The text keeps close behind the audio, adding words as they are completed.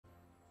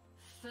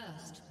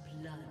First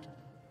blood.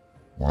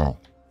 Wow.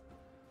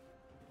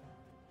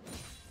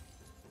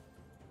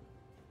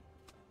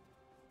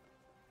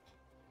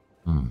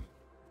 I don't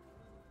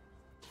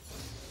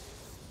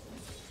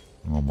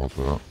know about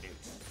that.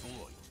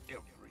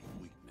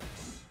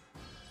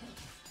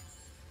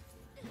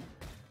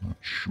 Not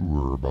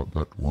sure about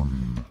that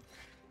one.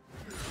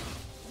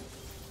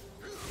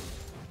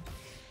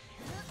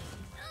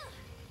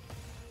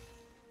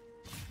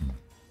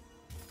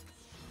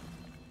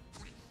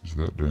 Is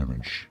that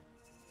damage?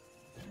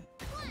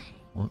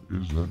 What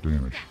is that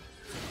damage?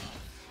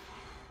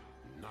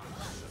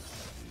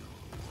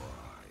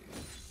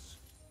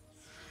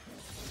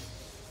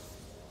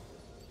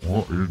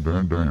 What is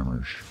that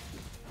damage?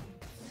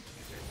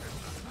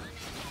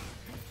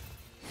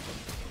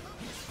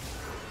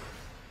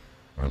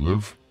 I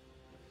live?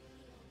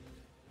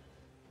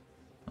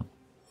 Oh,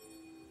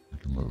 I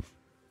can live.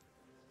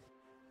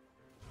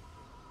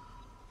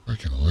 I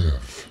can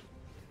live.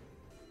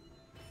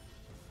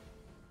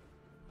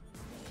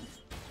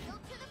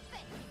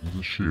 There's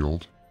a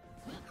shield.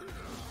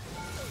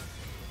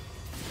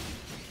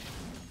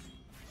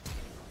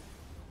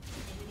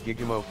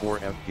 Gigamo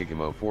 4F,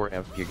 Gigamo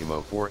 4F,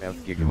 Gigamo 4F,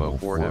 Gigamo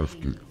 4F.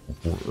 Gigamo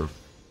 4F.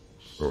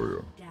 Oh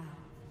yeah. Down.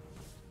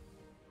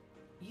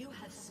 You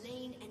have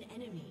slain an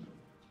enemy.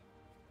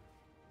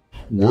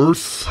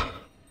 Worth,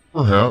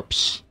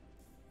 perhaps,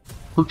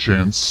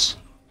 perchance,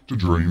 to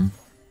dream.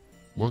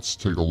 Let's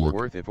take a look.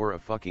 Worth it for a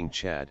fucking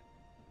Chad.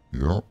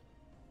 Yep.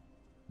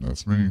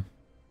 That's me.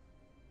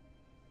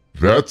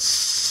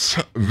 That's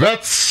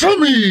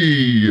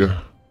me!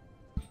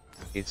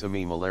 It's a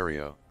me,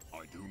 Malario.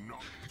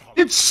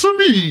 It's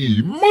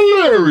me,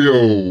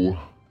 Malario!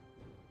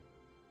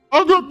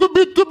 I got the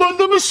bit by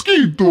the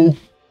mosquito!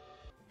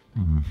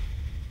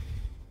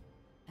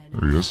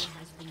 There he is.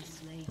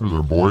 There's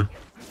our boy.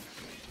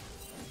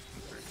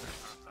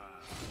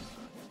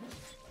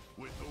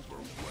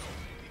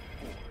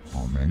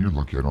 Oh man, you're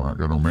lucky I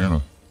got no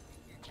mana.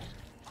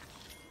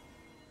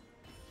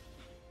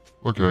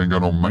 Look, I ain't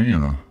got no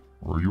mana,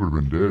 or you would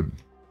have been dead.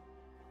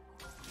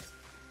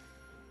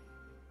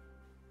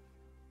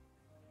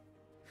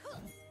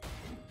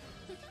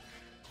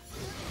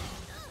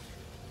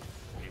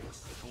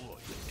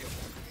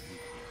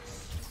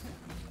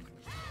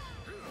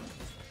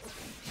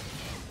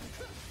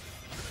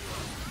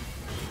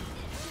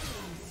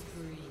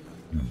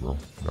 Yeah, bro,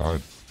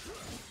 died.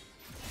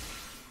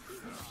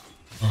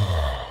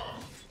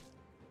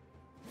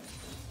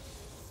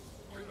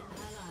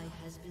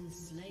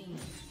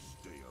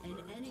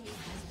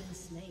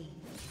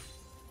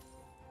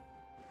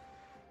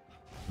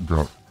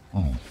 Got,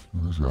 oh,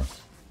 this guy.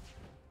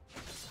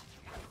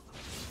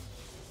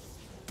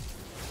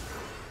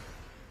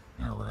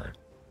 All right.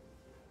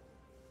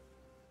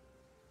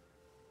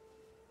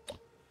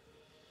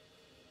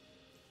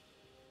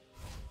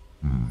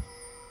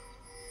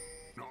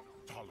 Not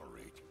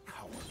tolerate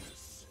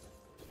cowardice.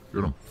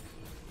 Get him.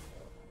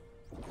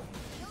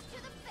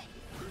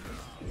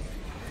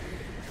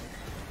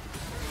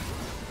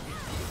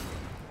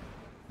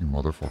 You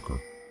motherfucker.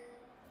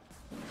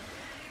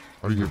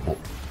 How do you get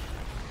both?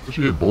 How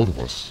should you hit both of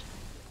us?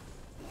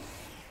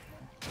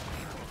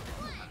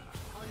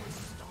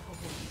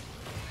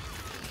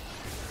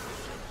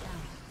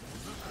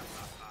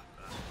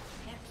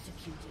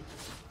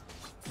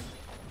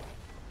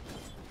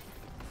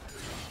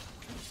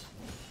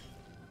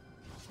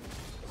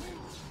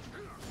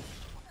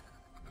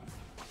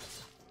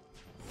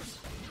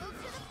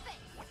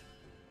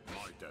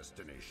 My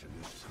destination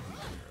is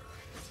clear.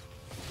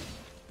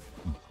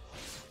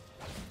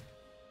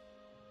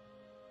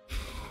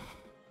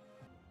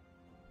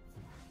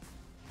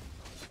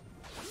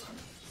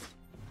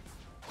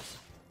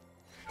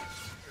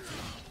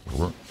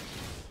 What?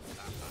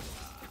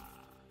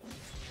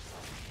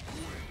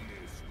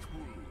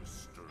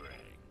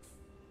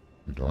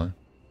 You die?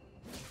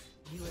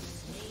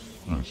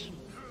 Nice.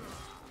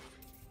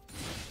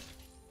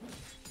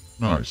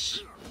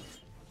 Nice.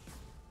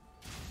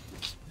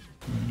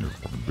 You're a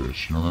fucking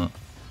bitch, you know that?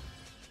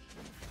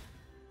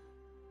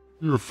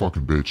 You're a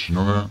fucking bitch, you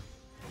know that?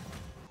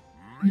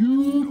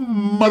 You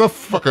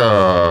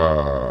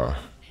motherfucker!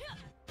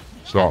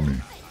 Stop me.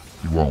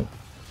 You won't.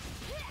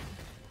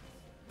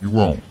 You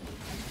won't.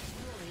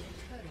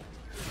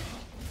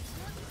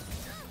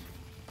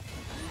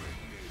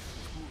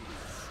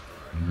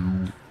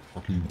 You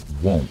fucking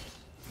won't.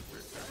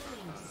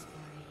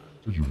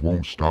 Said you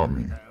won't stop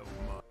me.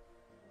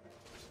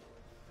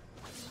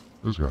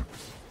 This guy.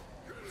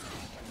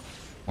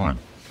 Fine.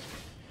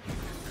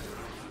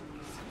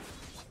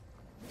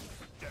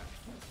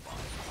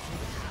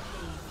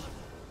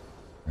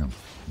 Damn,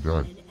 he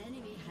died.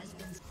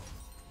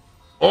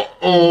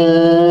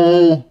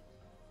 Uh-oh!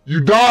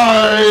 You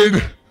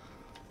died!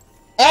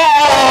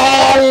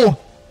 Oh!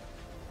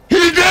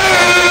 He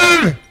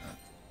did!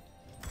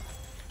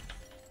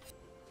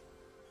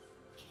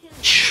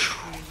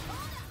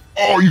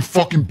 Oh, you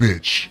fucking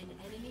bitch!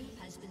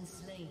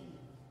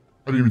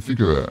 I didn't even think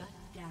of that.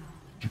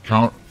 She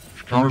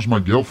counters my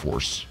gale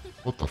force.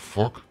 What the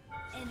fuck?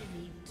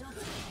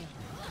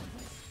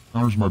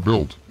 Counters my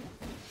build.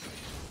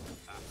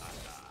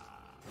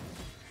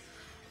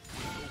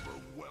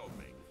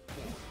 Overwhelming.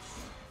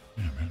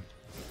 Yeah, man.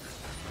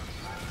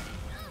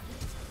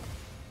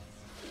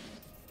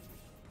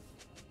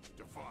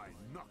 Define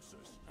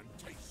Noxus and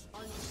taste.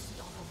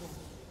 Unstoppable.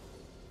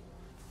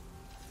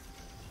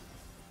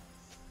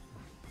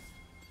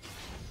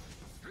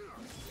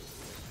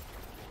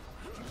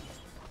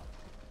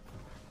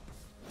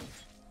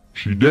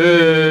 She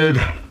did.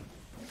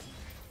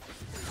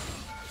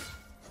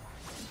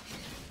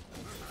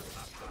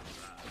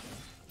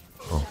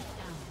 Oh.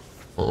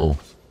 Uh-oh.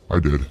 I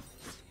did.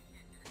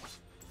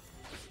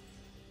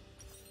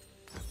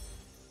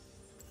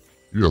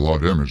 You did a lot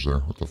of damage there.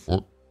 What the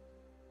fuck?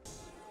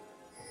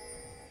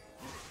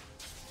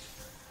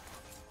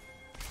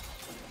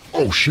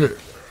 Oh shit.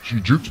 She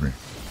juked me.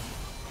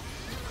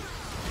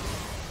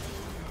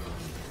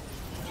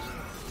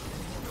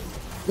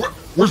 What?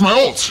 Where's my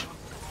ult?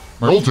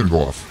 My ult didn't go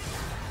off.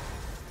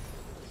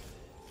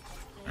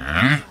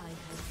 Huh?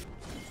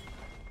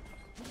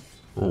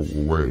 Go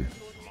away.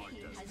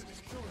 Has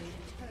destroyed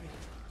a turret.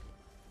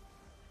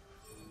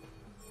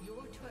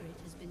 Your turret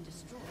has been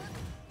destroyed.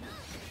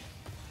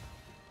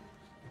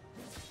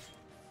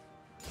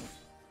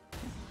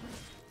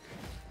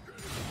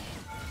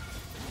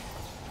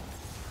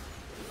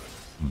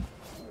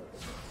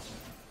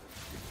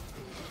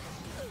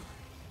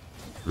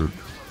 Good.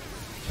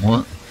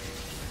 What?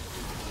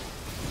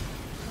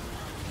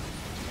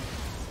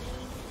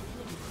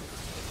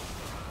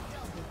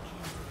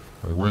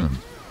 I win.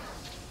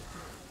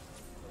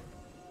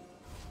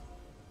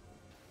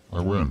 I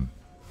win.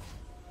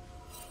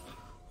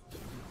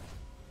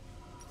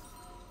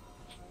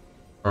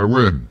 I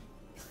win.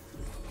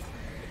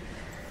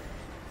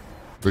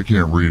 They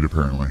can't read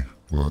apparently,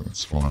 but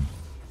it's fun.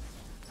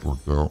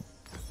 Worked out.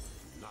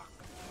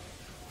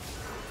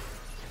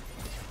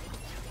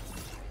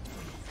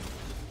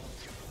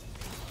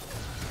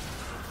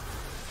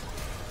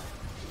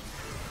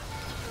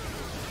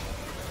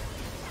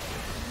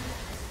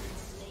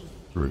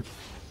 Great.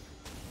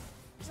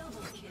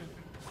 Double kill.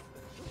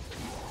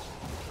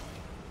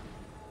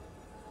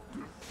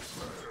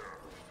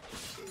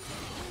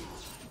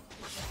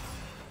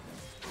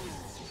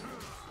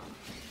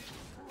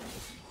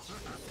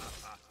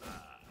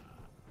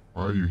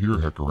 Why are you here,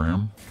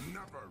 Hecaram?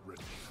 Never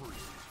retreat.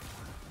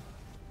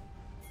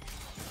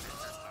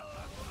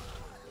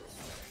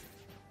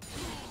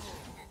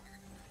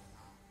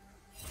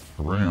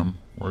 Hecaram,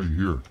 why are you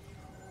here?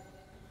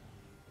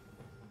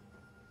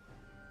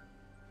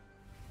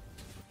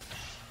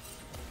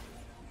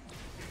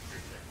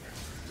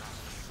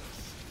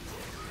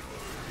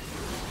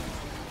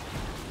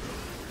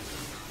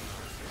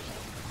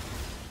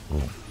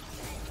 Oh,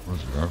 what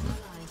is happening?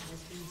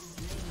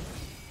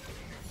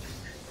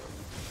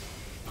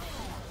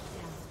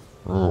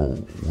 Oh,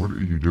 what are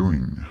you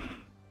doing?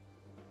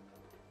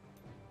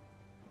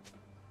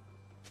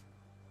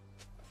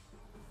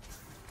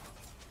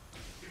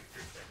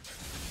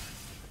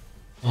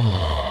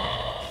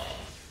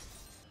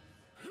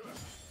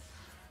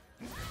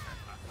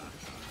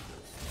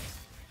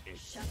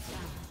 Shut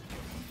down.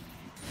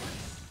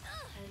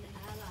 An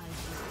ally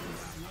has been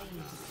slain.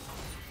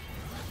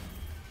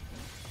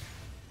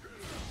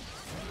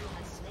 You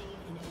have slain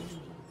an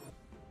enemy.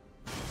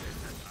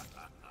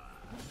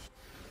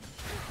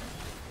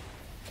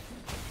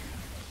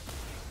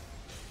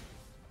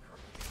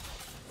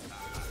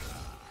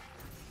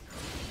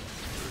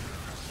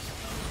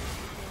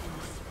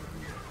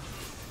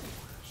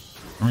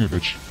 Come here,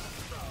 bitch.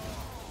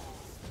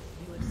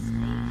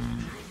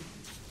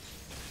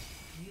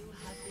 You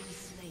have been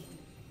slain.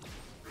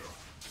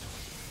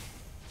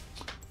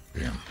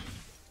 Damn.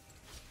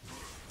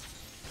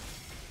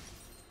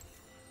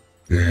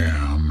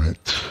 Damn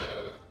it.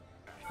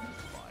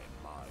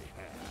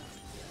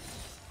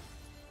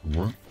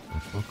 What the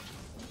fuck?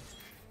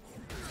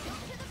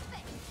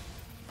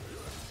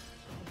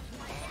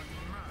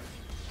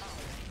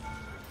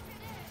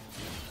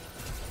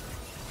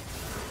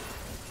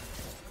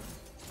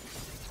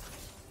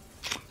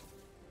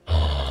 I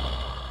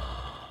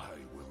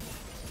will.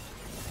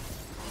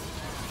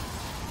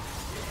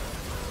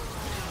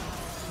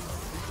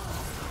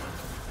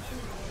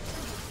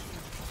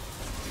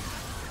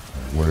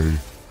 Way.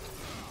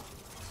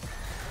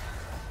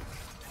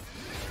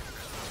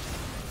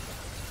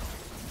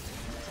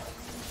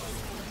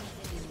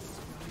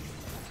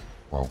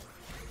 Wow.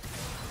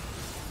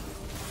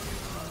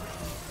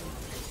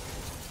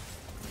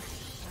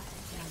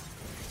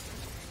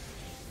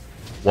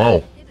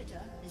 Wow.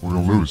 We're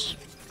gonna lose.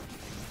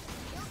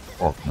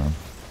 Fuck, man.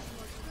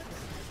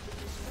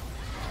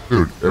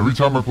 Dude, every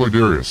time I play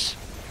Darius,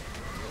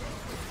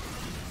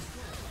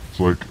 it's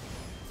like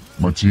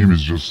my team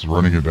is just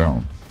running it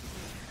down.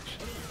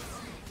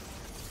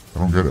 I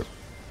don't get it.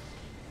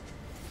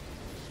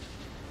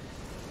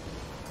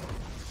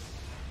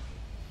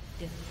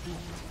 Defeat.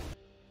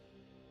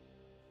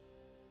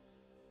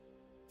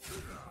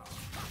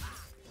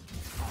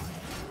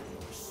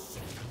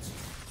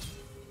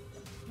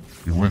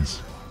 He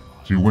wins.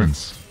 He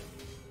wins.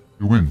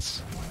 He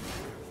wins.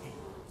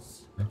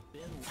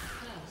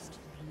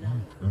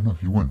 Fair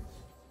enough, you win.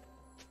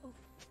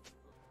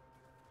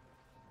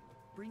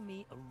 Bring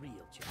me a real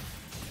challenge.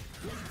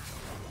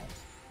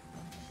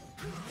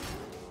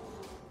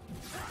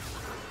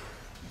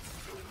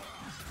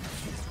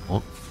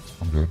 Oh,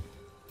 I'm dead.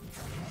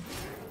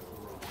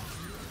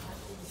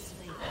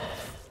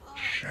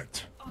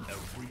 Shit.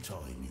 Every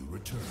time you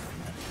return,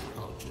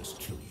 I'll just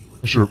kill you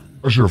I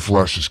should have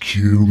flashed his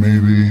Q,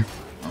 maybe.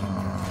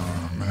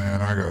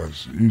 Man, I gotta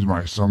use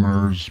my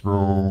summoners,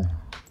 bro.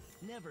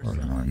 Why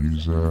didn't I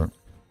use that?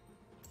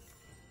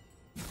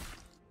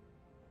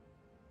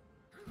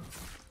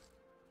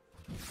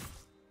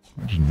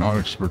 I did not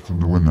expect him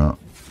to win that.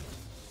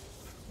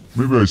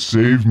 Maybe I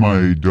saved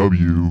my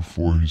W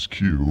for his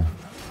Q.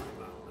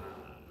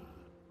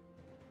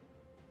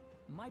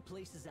 My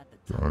place is at the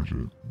top. Dodge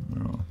it,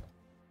 yeah.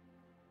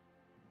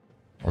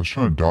 I was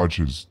trying to dodge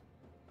his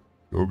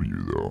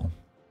W, though.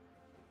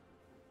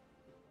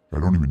 I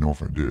don't even know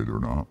if I did or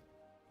not.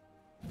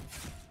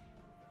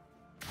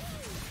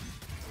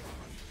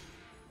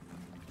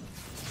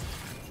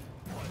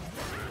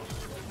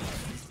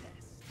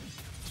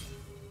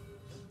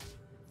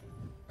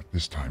 Not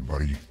this time,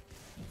 buddy.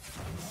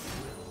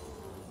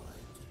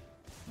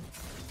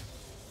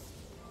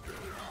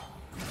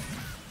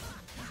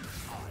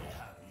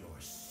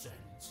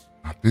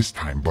 Not this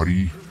time,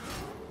 buddy.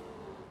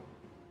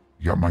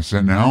 You got my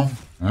scent now?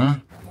 Huh?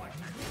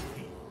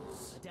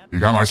 You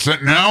got my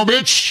scent now,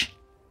 bitch?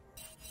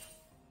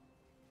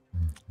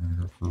 I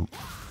got fruit.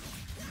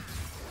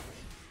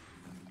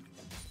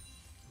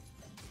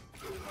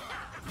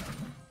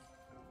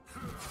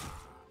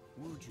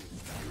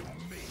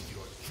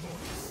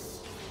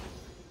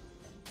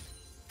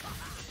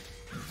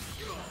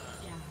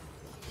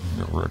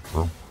 You got wrecked,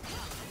 bro.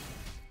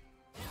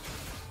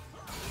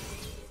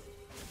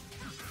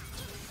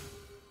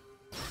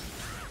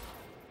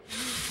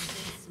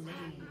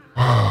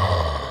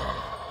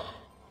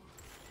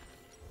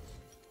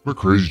 What a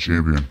crazy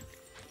champion.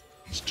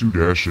 It's 2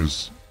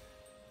 dashes.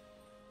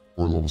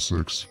 Or level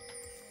 6.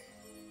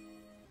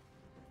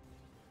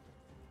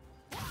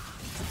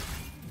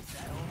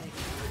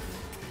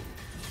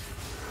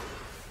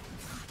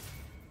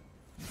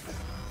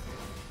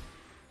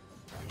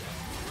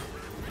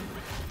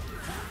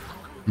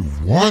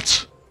 Dude,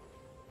 what?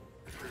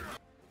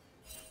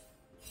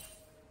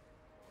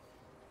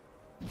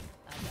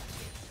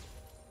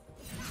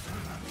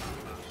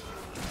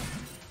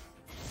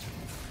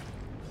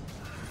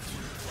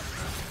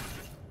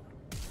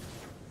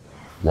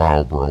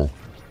 Wow, bro.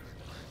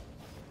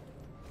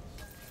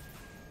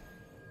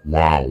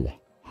 Wow.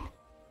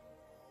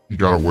 He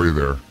got away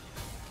there.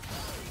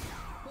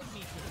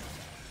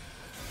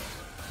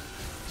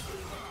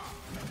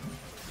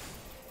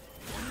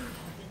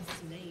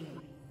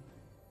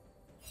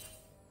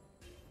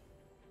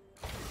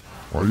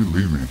 Why did you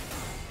leave me?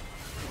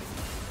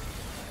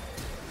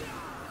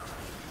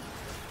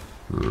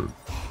 Good.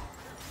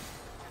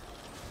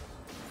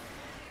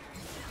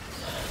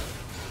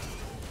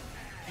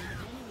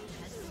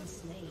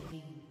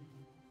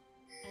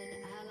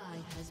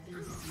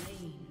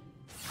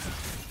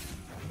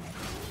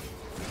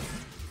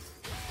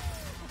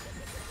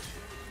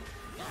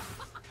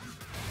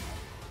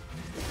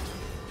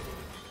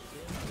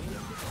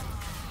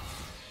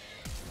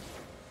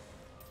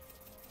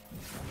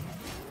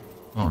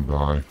 Don't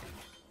die.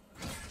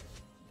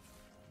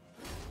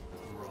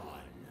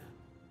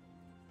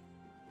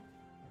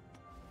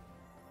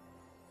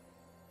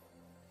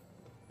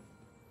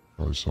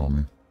 Probably saw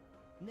me.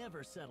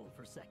 Never settle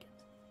for second.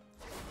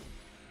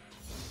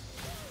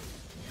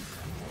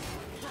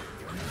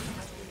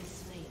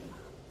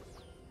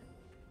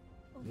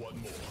 one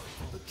more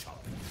for the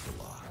chopping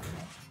block.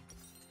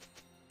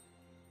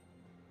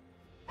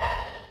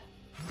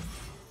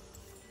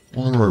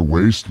 Why do I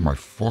waste my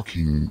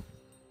fucking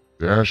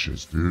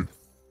dashes, dude?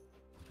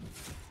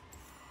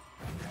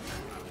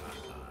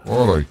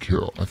 Why did I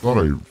kill? I thought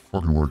I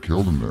fucking would have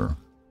killed him there.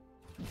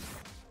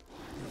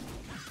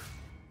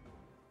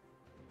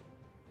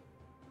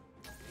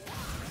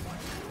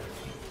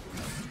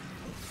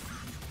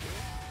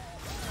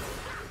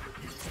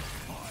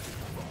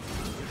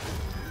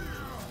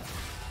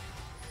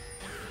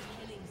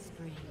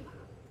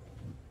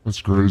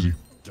 That's crazy.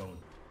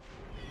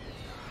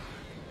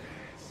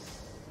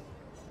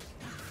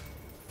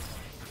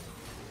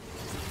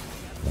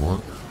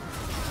 What?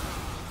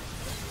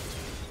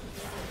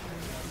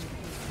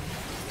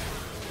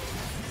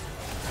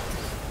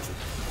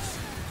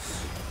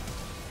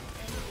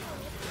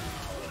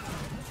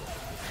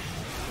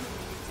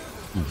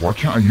 Dude, why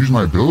can't I use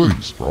my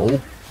abilities, bro?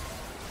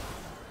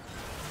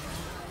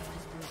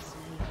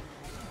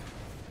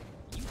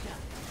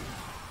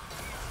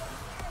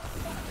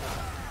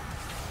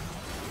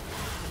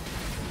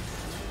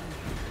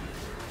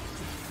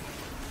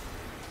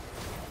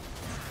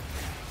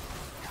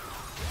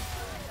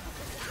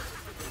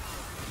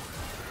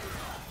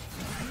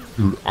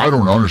 Dude, I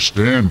don't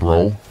understand,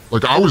 bro.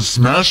 Like, I was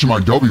smashing my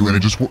W and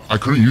I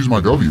couldn't use my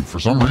W for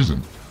some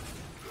reason.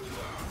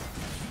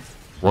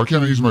 Why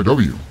can't I use my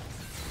W?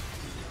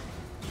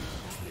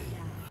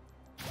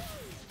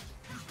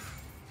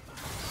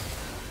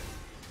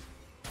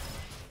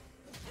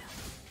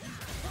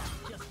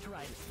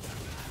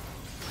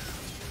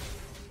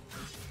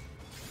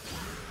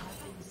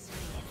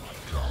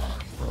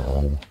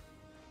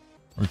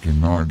 I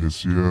cannot get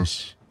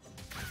CS.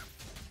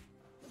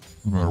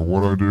 No matter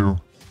what I do.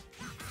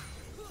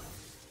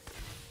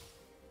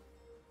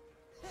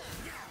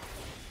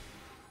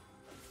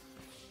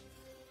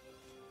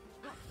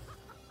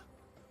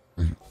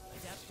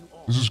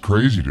 This is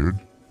crazy, dude.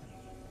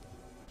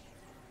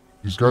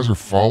 These guys are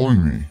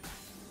following me.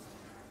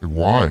 Like,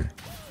 why?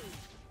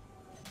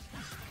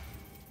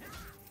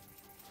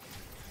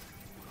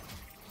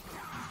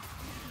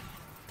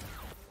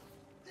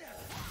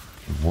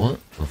 What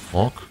the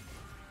fuck?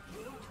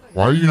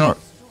 Why are you not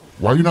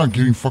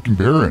getting fucking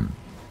Baron?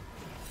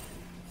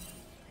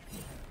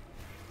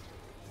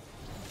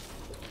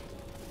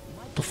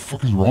 What the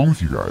fuck is wrong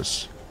with you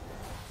guys?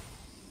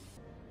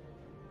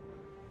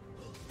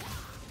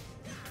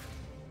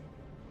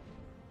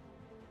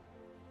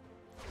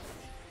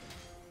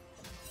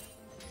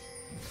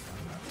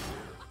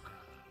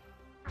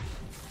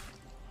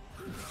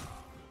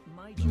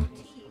 Your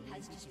team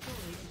has destroyed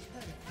a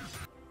turret.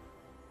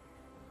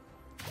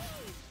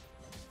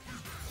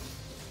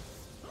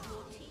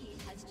 Your team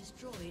has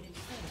destroyed a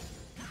turret.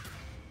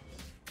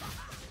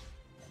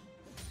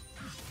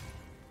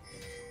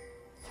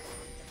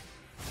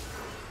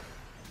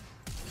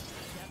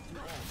 Adapt to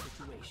all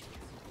situations.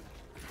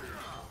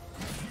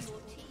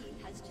 Your team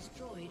has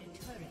destroyed a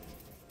turret.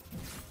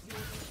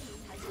 Your team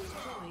has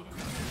destroyed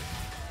a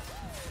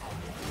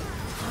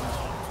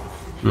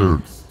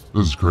turret. Dude,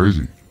 this is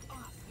crazy.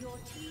 Your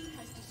team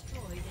has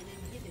destroyed an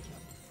inhibitor.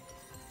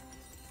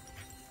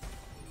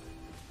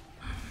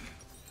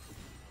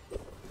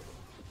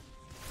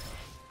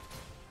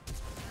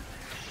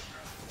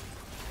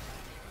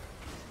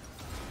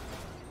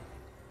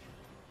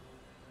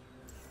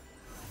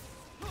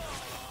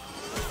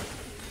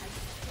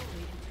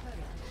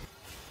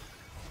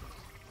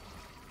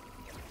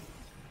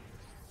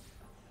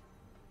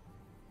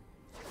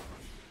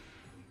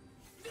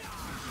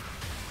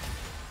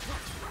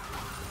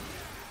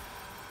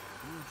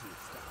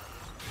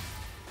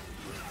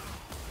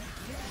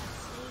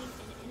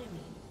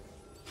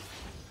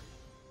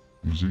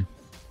 Easy.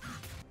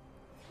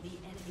 The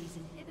enemy's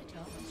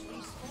inhibitor is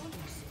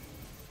respawning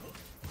soon.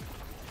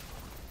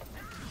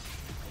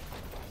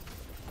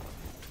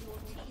 Your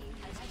team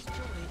has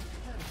destroyed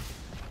a turret.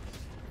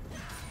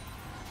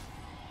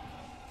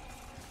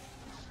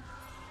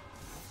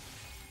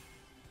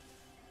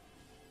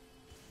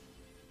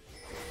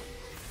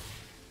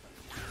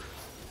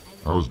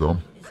 That was dumb.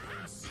 Is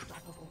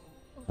unstoppable.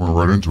 Went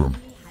right into him. He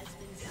has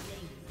been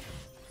slain.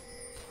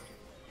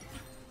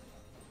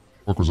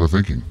 What was I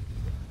thinking?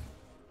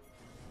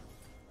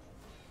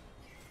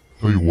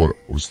 Tell you what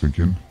I was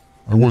thinking.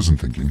 I wasn't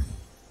thinking. An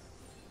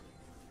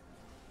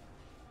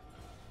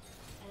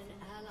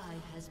ally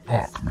has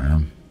been Fuck,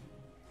 man.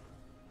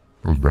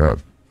 That was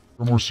bad.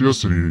 Got more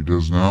CS than he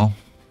does now.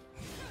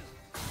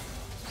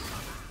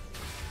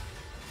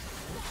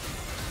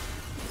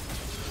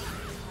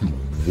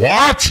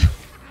 What?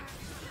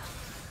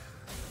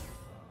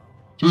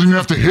 Doesn't even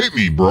have to hit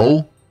me,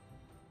 bro.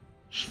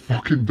 Just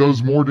fucking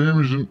does more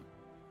damage than...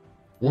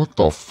 What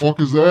the fuck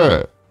is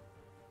that?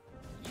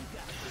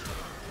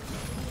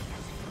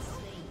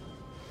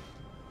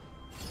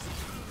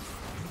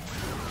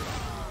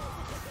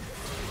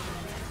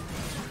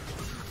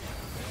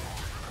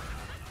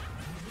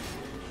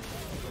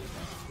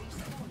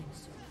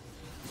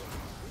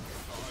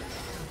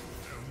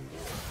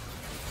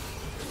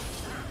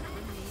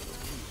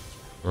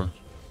 Huh?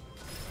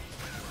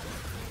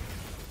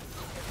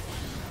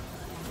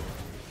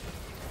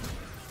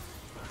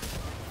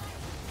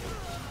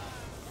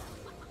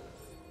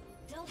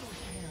 double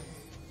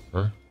kill.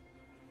 Okay.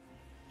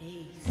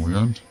 Ace. Can we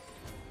end?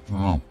 I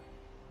don't know.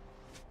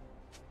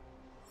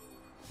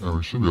 Yeah,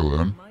 we should be able to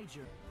end. My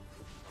journey.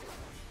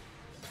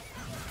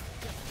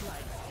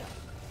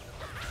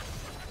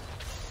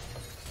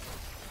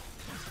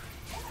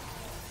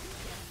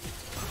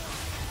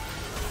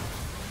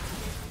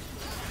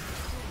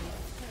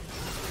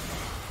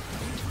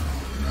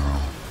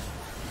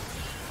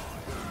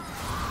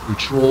 They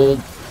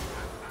trolled.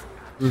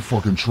 They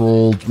fucking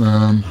trolled,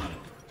 man.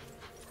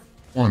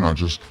 Why not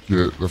just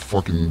get the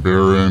fucking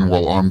Baron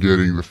while I'm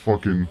getting the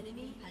fucking...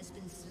 Enemy has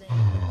been slain.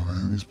 Oh,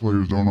 man, these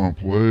players don't know how to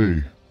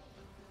play.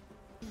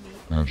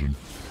 Imagine.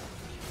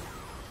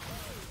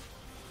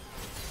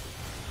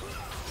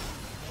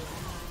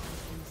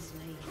 Been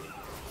slain.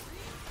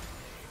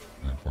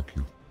 Yeah, fuck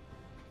you.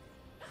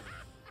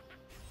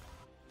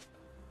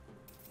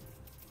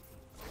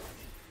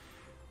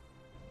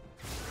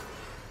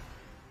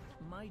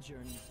 My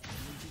journey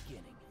is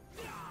beginning.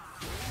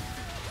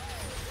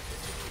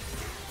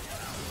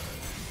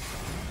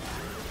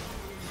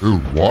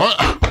 Dude, what?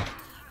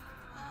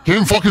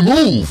 Can't fucking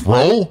move,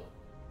 bro!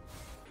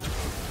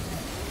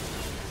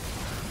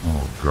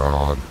 Oh,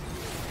 God.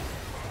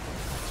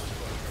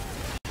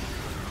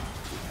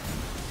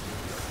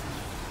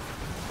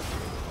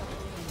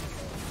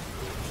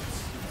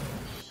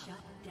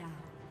 Shut down.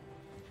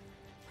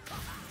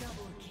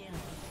 Double kill.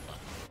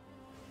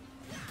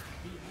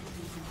 The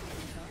enemy's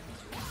inhibitor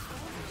is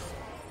respawning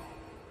soon.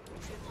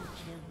 Triple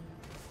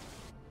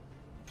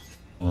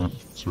kill.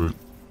 Alright, sweet.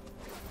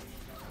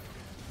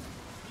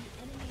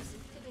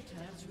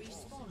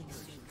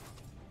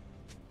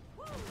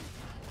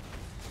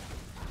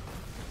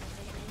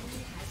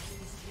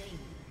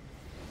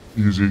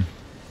 easy.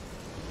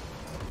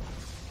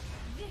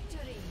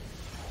 Victory.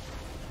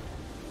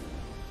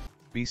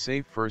 Be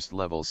safe first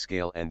level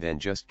scale and then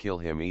just kill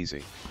him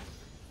easy.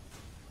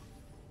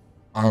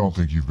 I don't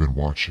think you've been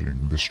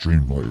watching the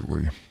stream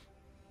lately.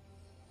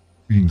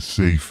 Being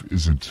safe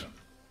isn't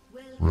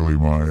really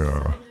my,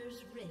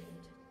 Owner's Rift.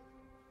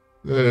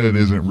 it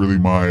isn't really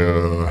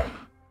my,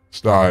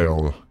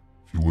 style,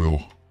 if you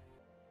will.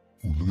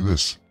 Ooh, look at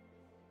this.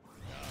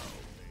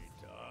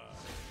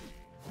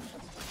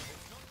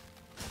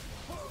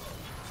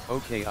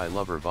 Okay, I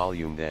love her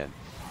volume then.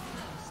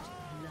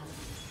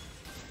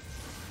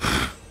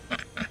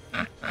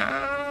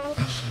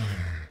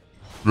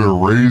 Better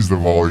raise the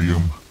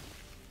volume.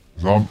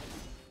 'Cause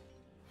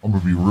I'm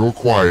gonna be real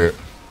quiet.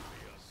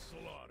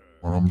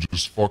 Or I'm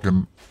just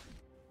fucking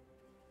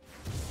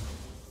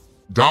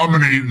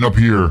dominating up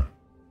here.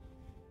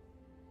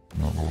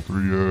 Not level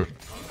 3 yet.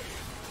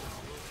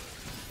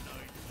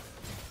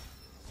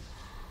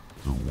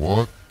 Dude,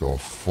 what the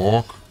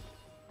fuck?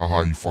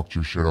 Haha, you fucked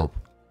your shit up.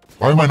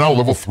 Why am I now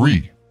level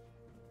 3?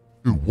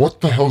 Dude, what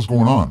the hell's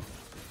going on?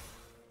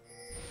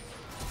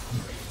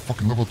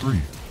 Fucking level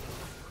 3.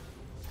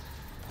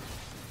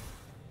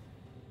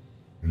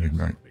 Didn't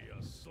ignite.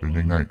 Didn't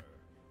ignite.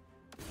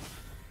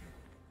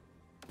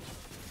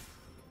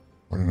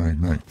 Why didn't I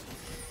ignite?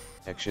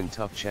 Action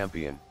tough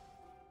champion.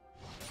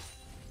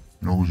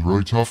 You know who's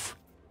really tough?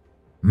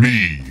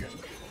 Me!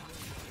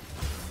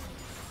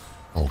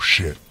 Oh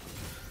shit.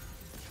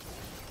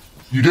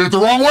 You did it the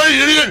wrong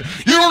way, idiot!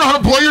 You don't know how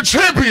to play your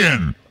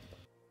champion!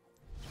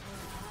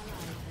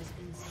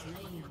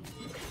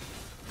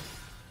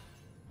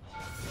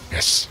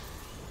 Yes!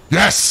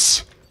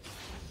 Yes!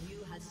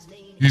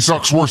 He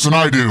sucks worse than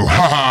I do!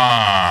 Ha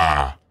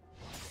ha!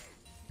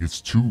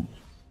 It's two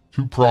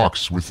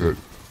procs with it.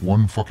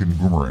 One fucking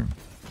boomerang.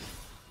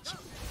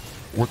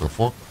 What the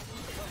fuck?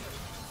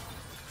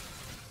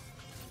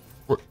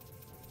 What?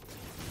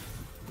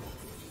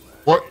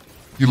 What?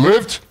 He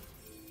lived?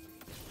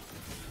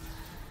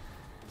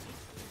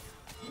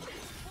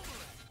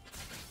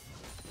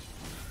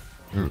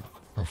 Dude,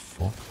 the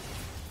fuck?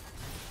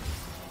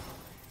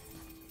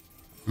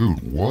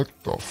 Dude, what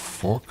the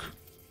fuck?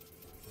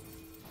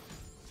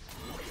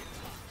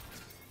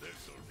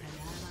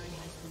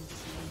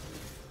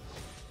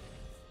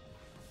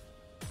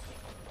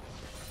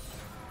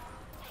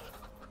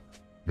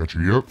 Got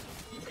you, yep.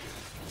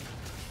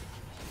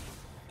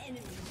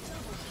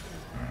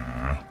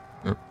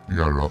 Yep, you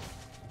got it up.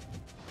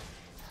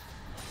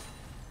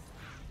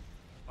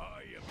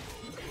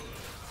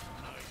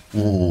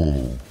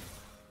 Whoa.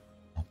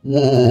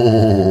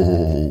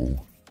 Whoa.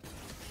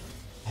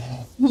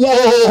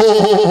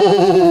 Whoa!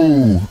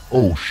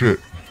 Oh, shit.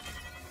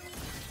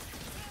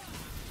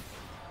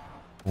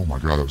 Oh my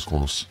god, that was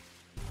close.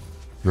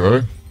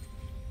 Okay.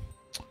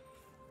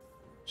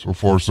 So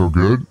far, so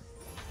good.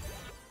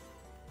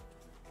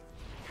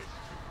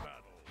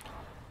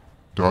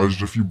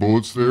 Dodged a few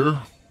bullets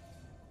there.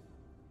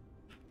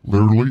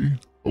 Literally.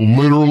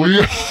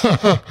 Literally.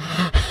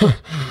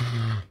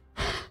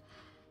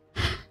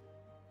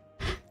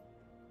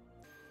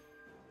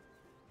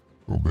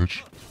 Oh,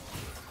 bitch.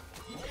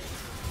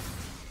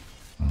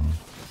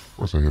 Of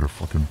course I hit a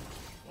fucking...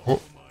 Oh.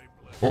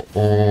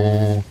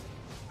 Uh-oh.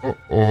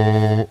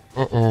 Uh-oh.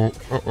 Uh-oh.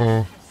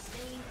 Uh-oh.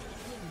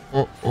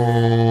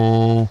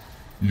 Uh-oh.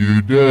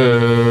 You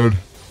dead.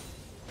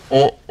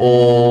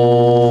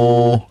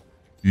 Uh-oh.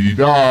 He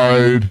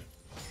died.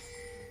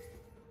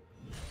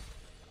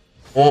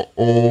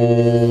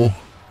 Uh-oh.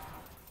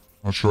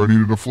 Not sure I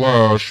needed a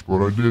flash,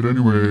 but I did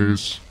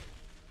anyways.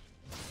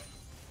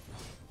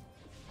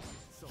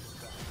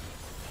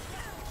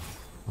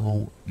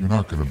 Oh, you're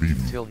not gonna beat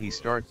me. Till he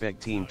start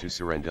beg team to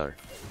surrender.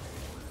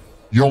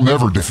 You'll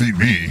never defeat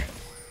me.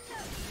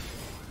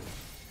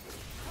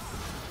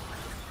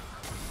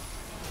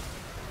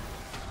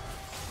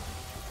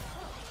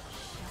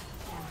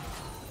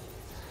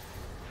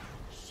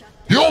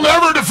 You'll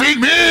never defeat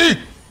me!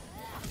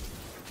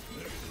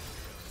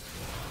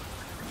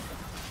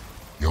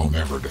 You'll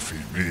never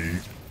defeat me.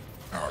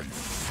 Oh, you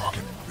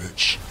fucking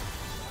bitch.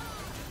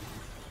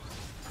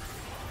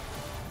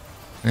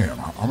 Damn,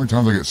 how many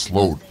times I get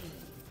slowed?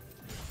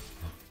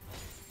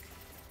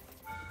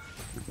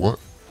 What?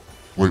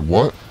 Wait,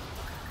 what?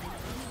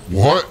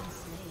 What?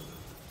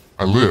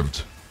 I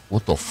lived.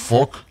 What the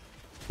fuck?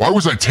 Why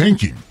was I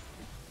tanking?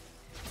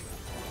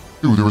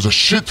 Dude, there was a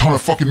shit ton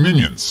of fucking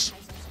minions.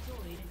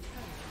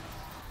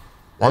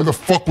 Why the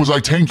fuck was I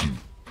tanking?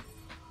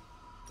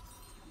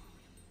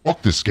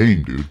 Fuck this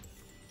game, dude.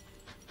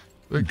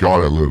 Thank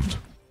God I lived.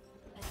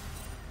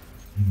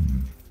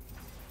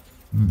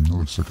 That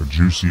looks like a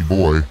juicy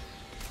boy.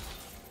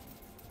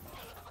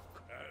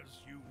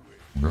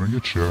 I'm gonna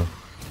get ya.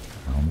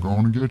 I'm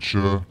gonna get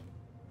ya.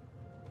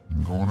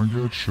 I'm gonna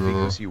get ya.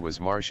 Because he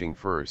was marching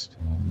first.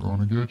 I'm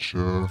gonna get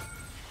ya.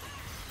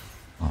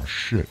 Oh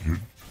shit,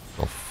 dude.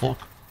 The fuck?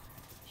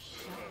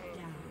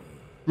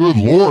 Good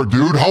lord,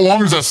 dude. How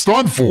long is that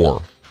stun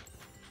for?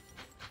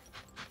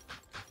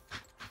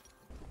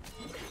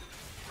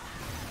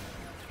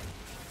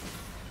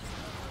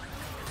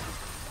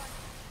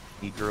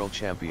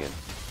 champion.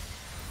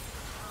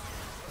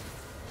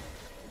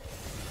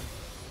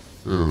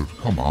 Dude,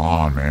 come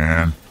on,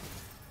 man.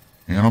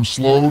 And I'm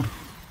slowed.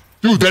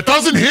 Dude, that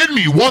doesn't hit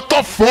me. What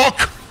the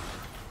fuck?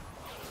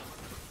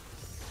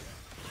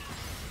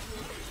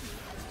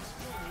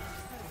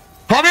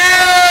 Come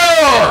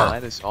here!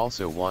 Gladys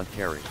also want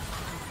carry.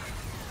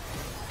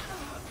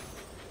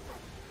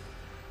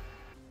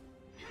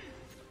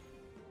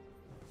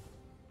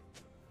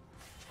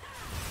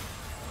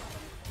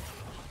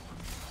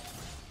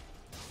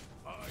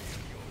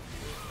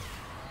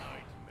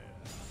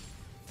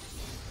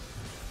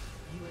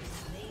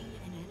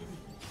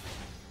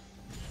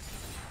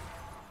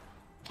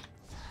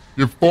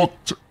 You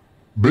fucked,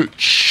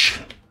 bitch.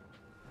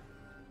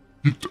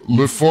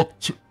 You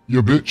fucked,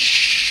 you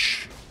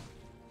bitch.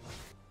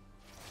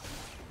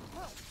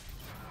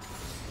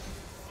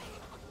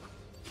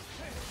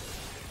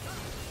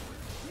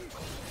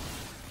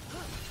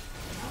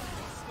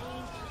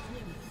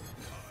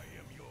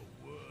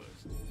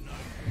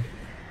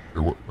 Hey,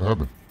 what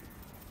happened?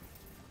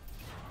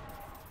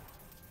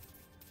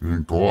 It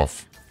didn't go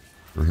off.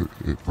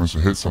 It must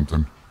have hit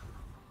something.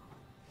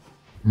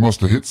 It must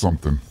have hit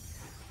something.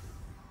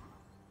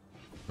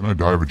 Can I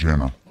die with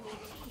Janna?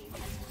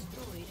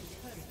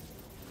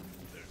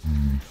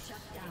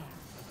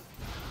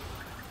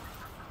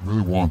 I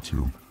really want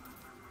to.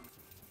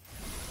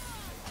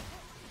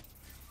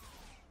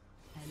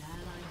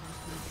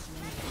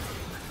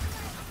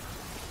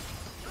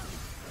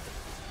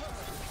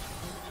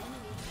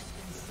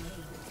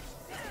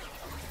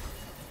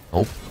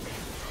 Oh.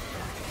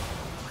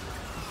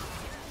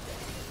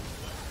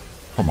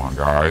 Come on,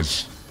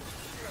 guys.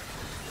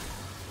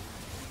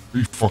 Are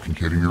you fucking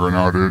kidding me right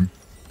now, dude?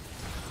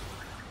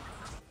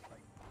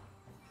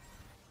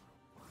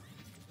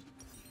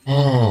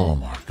 Oh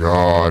my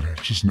god.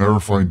 Just never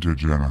fight into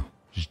Janna.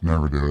 Just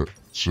never do it.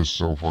 It's just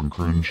so fucking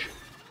cringe.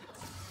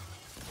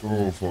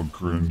 So fucking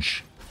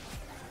cringe.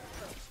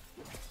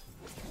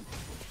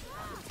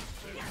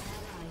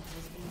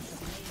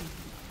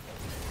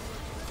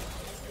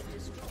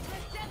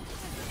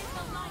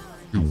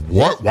 Dude,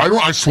 what? Why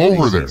don't I slow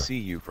her there? See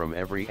you from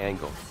every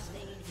angle.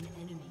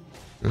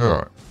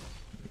 Yeah.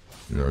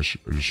 Yeah, I just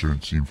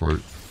shouldn't team fight.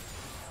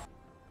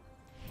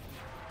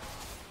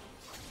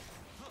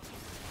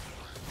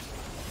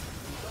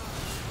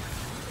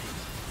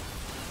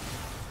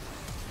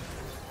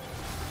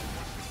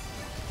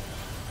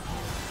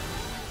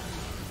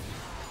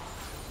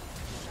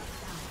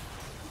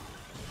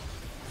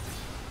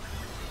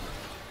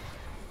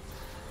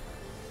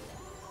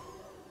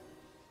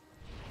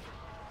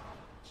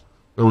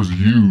 That was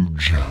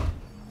huge.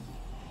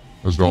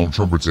 As Donald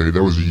Trump would say,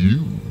 that was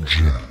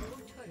huge.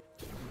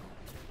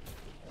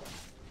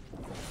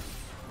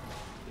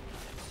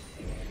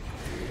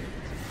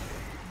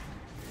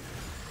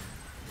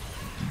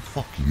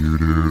 Fuck you,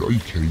 dude. Are you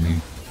kidding me?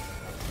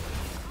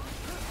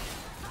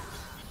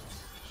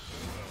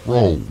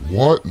 Bro,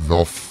 what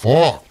the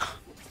fuck?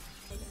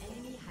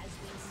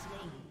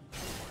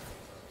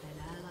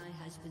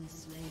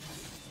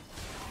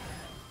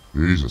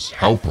 Jesus,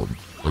 help him.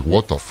 Like,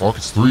 what the fuck?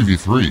 It's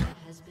 3v3. You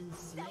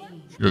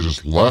guys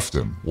just left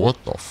him.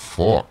 What the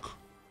fuck?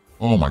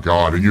 Oh my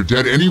god, and you're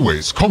dead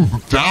anyways. Come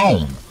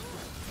down.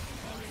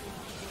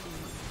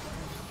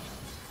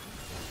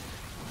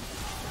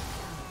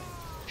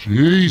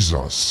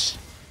 Jesus.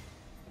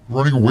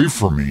 Running away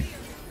from me.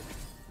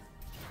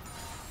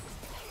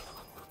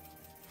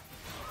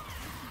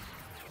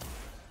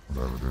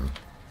 Whatever, dude.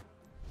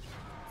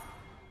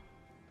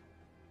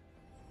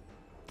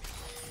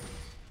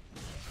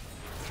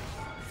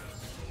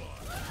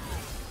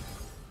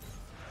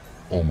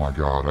 Oh my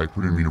god, I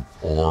didn't mean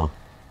to R.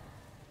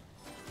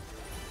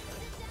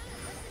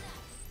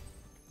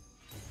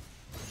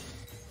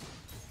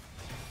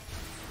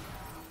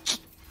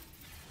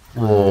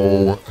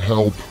 Bro,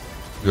 help.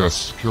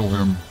 Yes, kill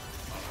him.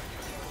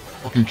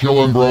 Fucking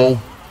kill him, bro.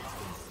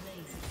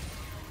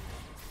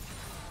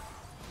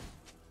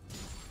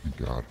 Thank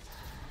god.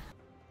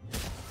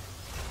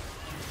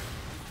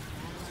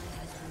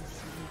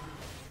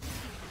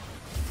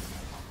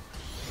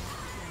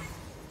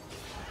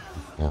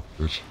 Fuck,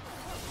 bitch.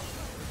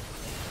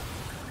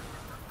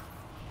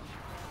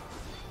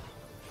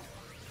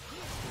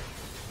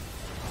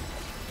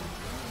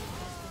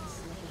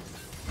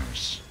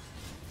 Nice.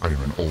 I didn't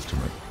have an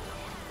ultimate.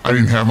 I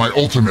didn't have my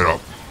ultimate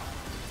up.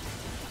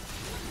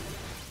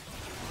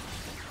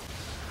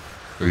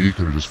 Hey, you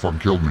could have just fucking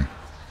killed me.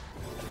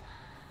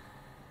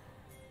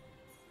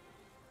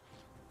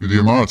 Dude, the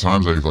amount of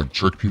times I like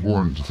trick people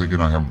into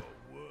thinking I have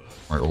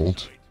my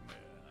ult.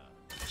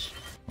 It's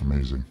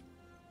amazing.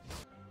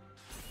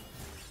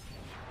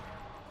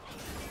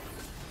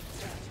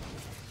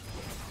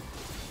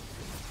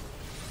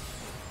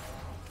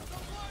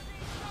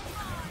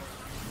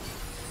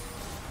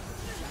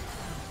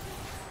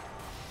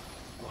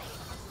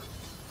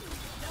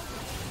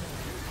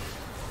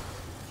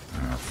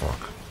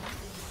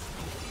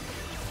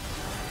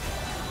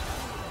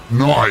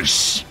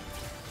 Nice!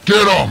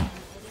 Get him!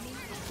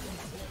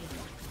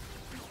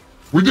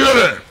 We did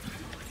it!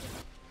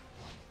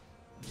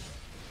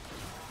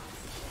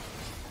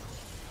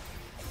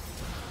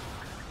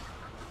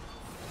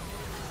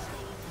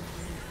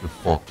 Get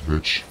fucked,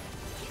 bitch.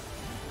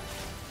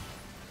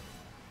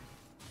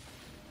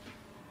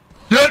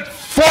 Get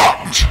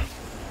fucked!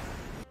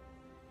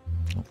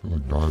 I don't feel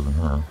like diving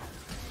her.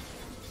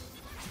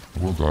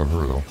 I will dive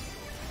her though.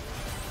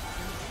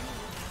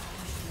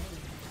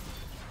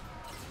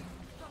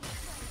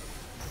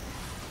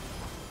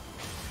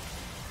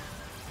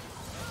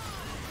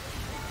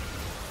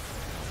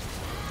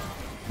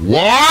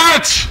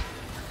 What?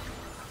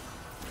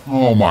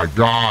 Oh my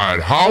god,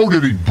 how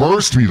did he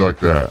burst me like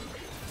that?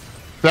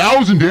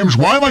 1,000 damage,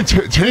 why am I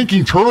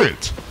tanking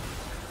turret?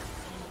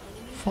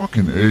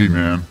 Fucking A,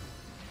 man.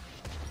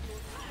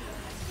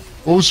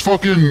 What was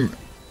fucking...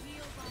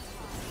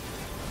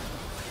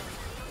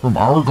 From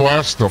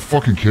Hourglass to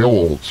fucking Kale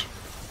ult.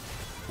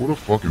 What a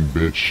fucking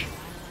bitch.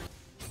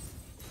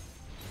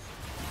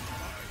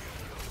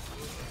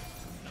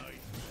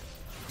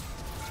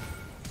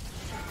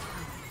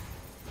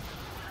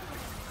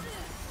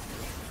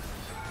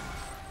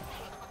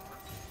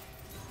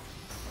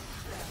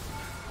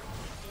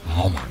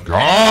 Oh my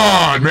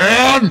god,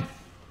 man!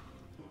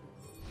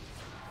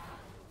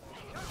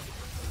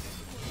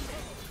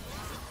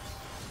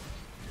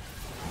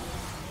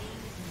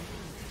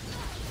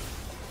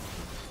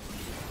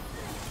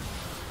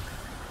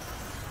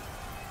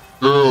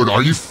 Dude,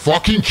 are you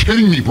fucking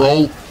kidding me,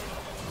 bro?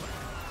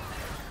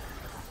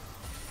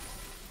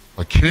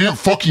 I can't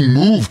fucking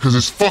move because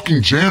it's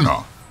fucking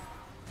Janna.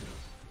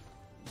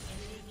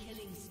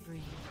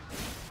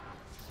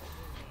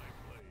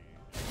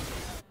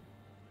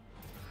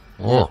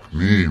 Fuck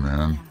me,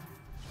 man.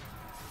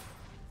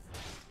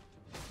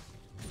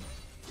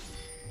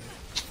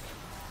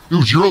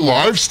 Dude, you're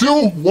alive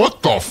still?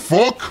 What the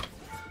fuck?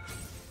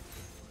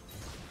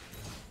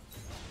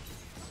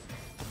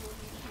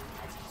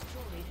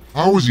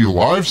 How is he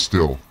alive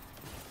still?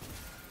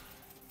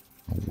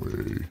 No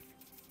way.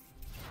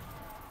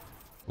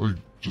 Well,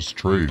 just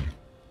trade.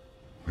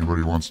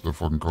 Anybody wants to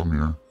fucking come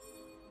here?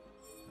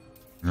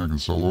 Yeah, I can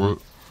solo it.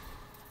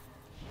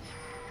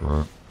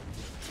 Try it.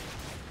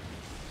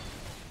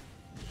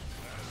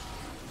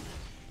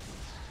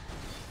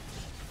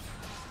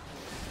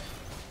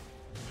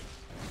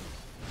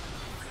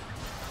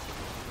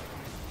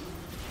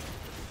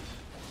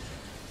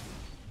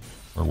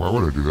 Why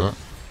would I do that?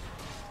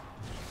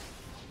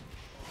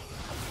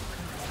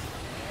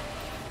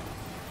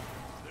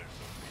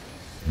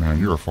 Man,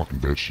 you're a fucking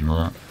bitch, you know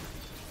that?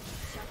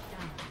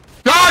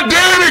 God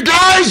damn it,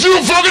 guys!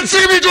 You fucking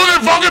see me doing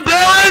that fucking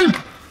Baron?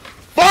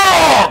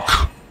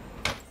 Fuck!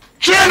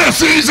 Janna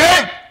sees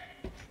it!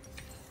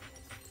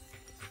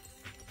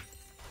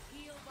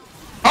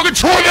 How can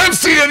Troy them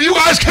see it and you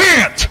guys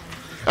can't?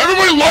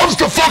 Everybody loves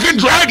the fucking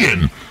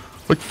dragon!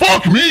 Like,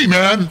 fuck me,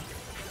 man!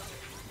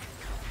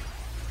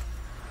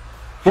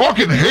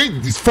 Fucking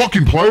hate these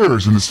fucking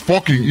players and this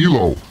fucking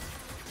elo.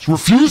 Just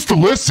refuse to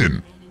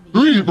listen.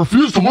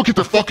 Refuse to look at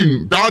the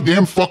fucking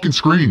goddamn fucking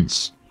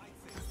screens.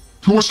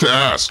 Too much to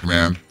ask,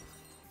 man.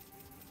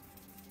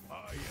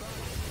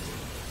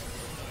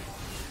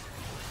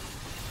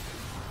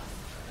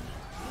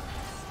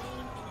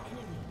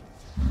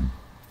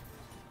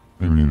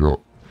 Maybe need a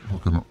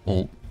fucking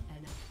ult.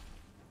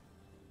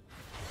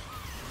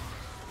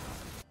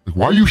 Like,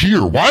 why are you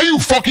here? Why are you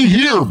fucking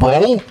here,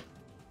 bro?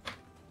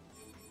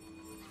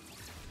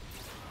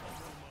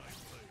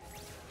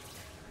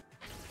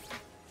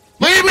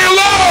 Leave me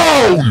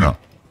alone!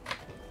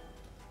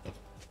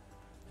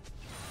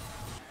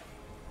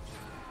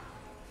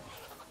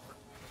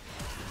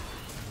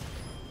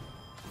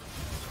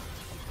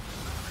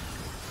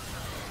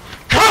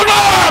 Come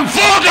on!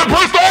 Fucking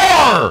press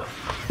R!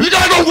 You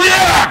gotta go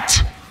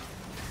react!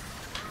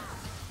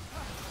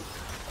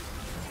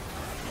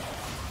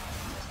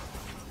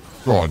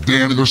 God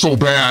damn it, they're so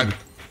bad.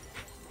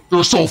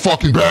 They're so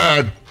fucking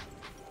bad.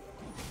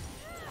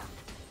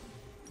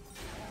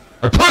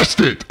 I pressed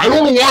it! I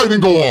don't know why it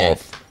didn't go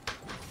off.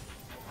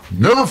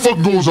 Never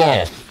fucking goes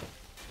off.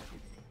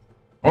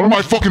 None of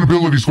my fucking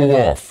abilities go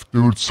off.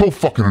 Dude, it's so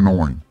fucking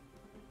annoying.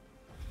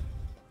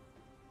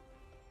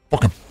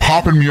 Fucking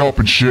popping me up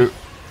and shit.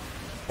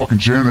 Fucking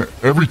Janna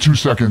every 2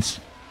 seconds.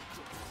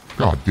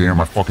 God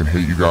damn, I fucking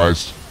hate you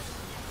guys.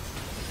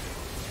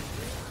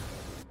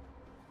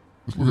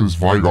 Let's look at this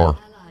Vidar.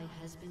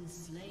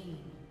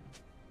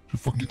 You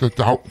fucking get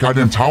that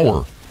goddamn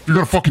tower. You're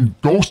gonna fucking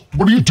ghost.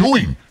 What are you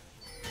doing?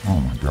 Oh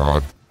my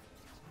god.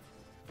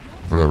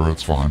 Whatever,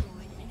 that's fine.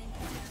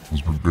 That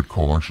was a good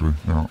call, actually.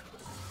 Yeah.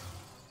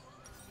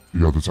 You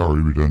got the tower,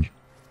 you be dead.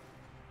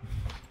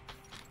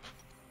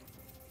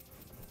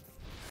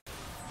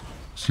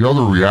 See how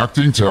they're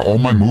reacting to all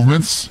my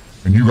movements,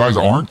 and you guys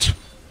aren't?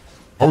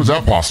 How is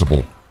that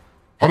possible?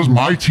 How does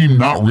my team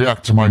not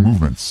react to my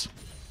movements?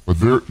 But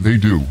they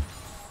do.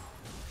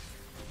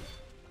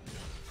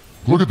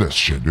 Look at this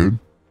shit, dude.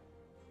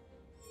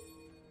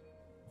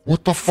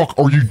 What the fuck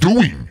are you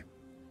doing?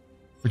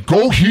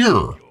 Go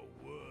here!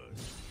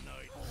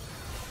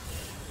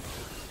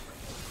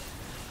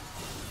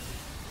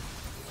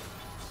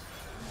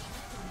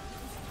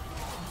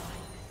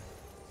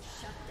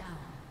 Shut down.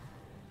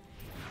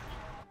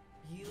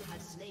 You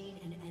have slain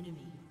an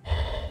enemy.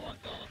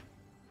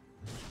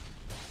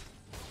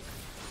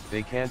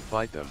 They can't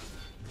fight them.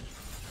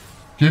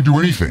 Can't do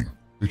anything.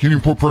 They can't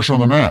even put pressure on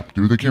the map,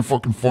 dude. They can't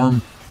fucking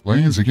farm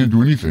lanes. They can't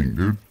do anything,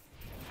 dude.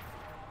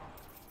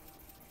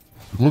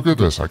 Look at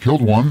this. I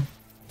killed one.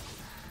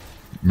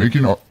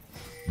 Making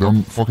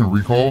them fucking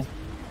recall.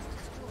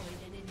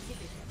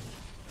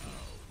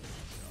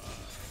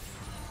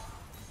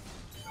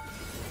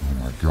 Oh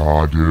my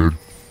god, dude.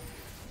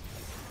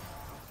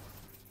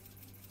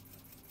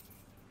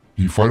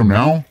 Do you fight them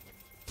now?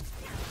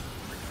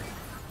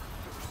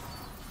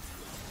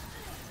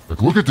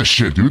 Like, look at this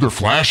shit, dude. They're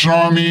flashing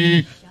on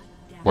me.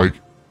 Like,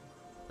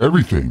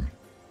 everything.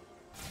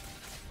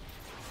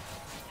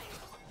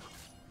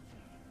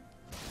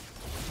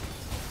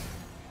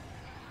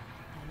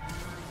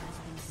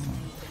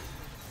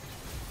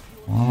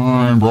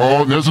 Fine,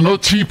 bro. There's another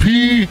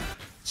TP.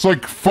 It's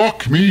like,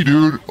 fuck me,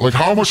 dude. Like,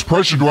 how much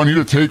pressure do I need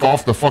to take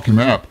off the fucking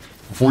map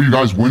before you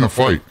guys win a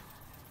fight?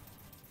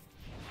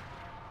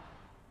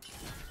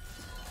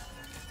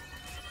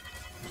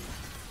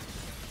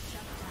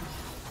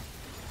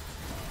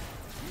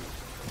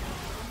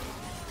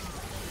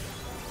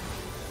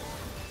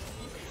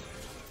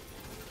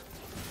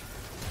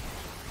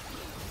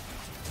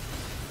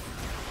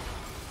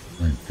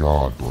 Thank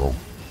God, bro.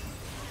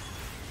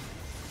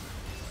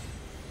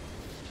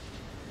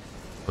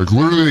 Like,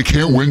 literally, they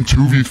can't win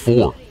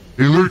 2v4.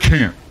 They literally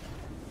can't.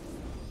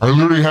 I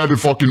literally had to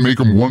fucking make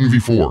them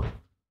 1v4.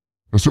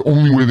 That's the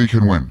only way they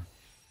can win.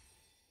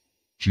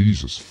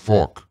 Jesus,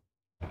 fuck.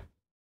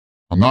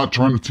 I'm not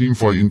trying to team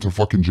fight into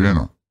fucking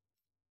Janna.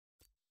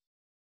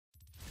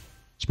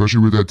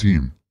 Especially with that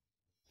team.